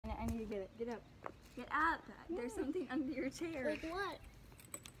it. Get up. Get up. There's something under your chair. Like what?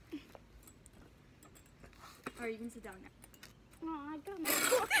 Alright, you can sit down now. Oh, I got my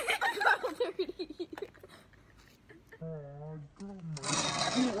dirty.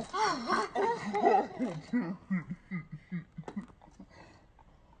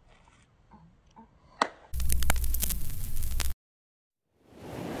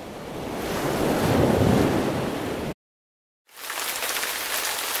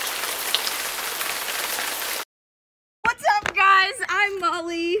 What's up, guys? I'm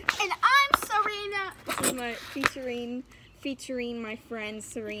Molly. And I'm Serena. This is my featuring my friend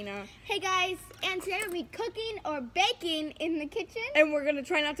Serena. Hey guys, and today we'll be cooking or baking in the kitchen. And we're gonna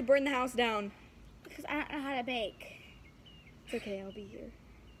try not to burn the house down. Because I don't know how to bake. It's okay, I'll be here.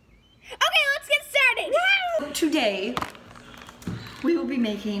 Okay, let's get started. Woo! Today, we will be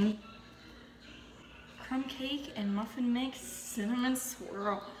making crumb cake and muffin mix cinnamon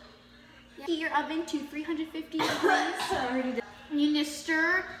swirl. Heat your oven to 350 degrees. I already did. You need to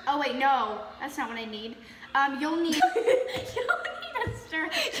stir. Oh wait, no, that's not what I need. You'll need. You'll need a stir.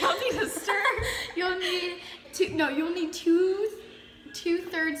 You'll need a stir. You'll need You'll need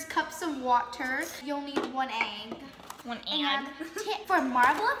two-thirds cups of water. You'll need 1 egg. One And tip for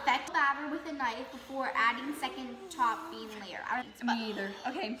marble effect, batter with a knife before adding second topping layer. I don't Me either.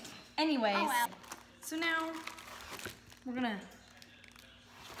 Okay. Anyways, Oh, well. so now we're gonna.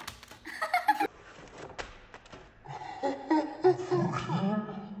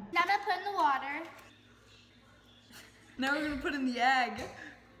 Now to put in the water. Now we're gonna put in the egg.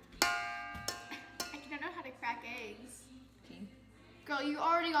 I don't know how to crack eggs. Okay. Girl, you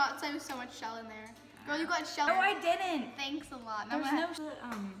already got so much shell in there. Girl, you got shell. No, I didn't. Thanks a lot. There's no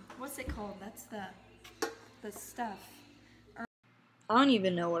what's it called? That's the stuff. I don't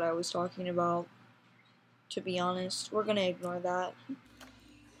even know what I was talking about. To be honest, we're gonna ignore that.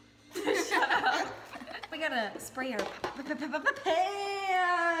 Shut up. We gotta spray our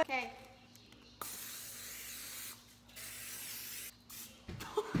pan. Okay.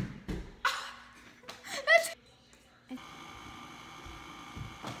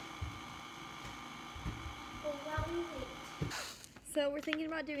 So we're thinking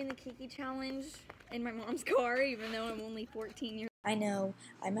about doing the Kiki challenge in my mom's car, even though I'm only 14 years old. I know,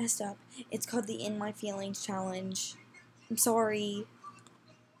 I messed up. It's called the In My Feelings challenge. I'm sorry.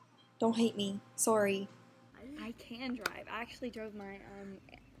 Don't hate me. Sorry. I can drive. I actually drove my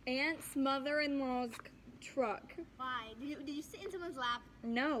aunt's mother-in-law's truck. Why? Did you sit in someone's lap?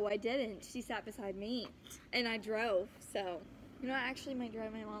 No, I didn't. She sat beside me, and I drove. So, you know, I actually might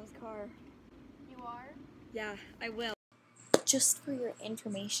drive my mom's car. You are? Yeah, I will. Just for your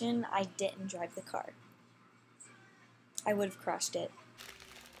information, I didn't drive the car. I would have crashed it.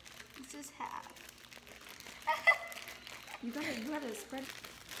 This is half. You gotta spread.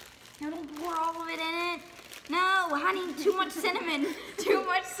 No, don't pour all of it in it. No, honey, too much cinnamon. Too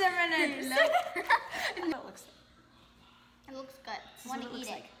much cinnamon. It looks good. I want to eat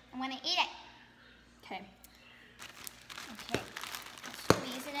it. I want to eat it. Okay. Okay.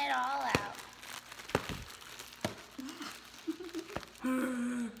 Squeezing it all out.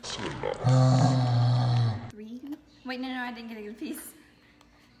 Three. Wait, no, I didn't get a good piece.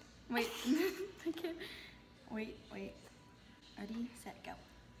 Wait. Okay. Wait. Ready, set, go.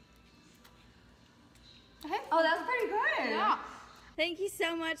 Okay. Oh, that was pretty good. Yeah. Thank you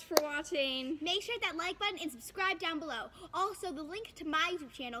so much for watching. Make sure that like button and subscribe down below. Also, the link to my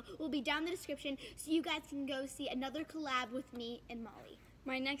YouTube channel will be down in the description so you guys can go see another collab with me and Molly.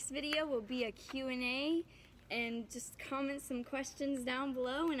 My next video will be a Q&A, and just comment some questions down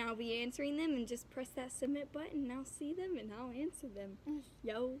below and I'll be answering them, and just press that submit button and I'll see them and I'll answer them.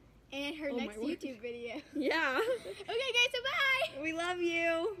 Yo. And her next YouTube video. Yeah. Okay guys, so bye. We love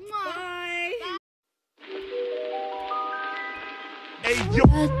you. Mwah. Bye. Bye. Hey,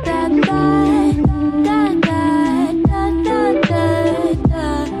 yo.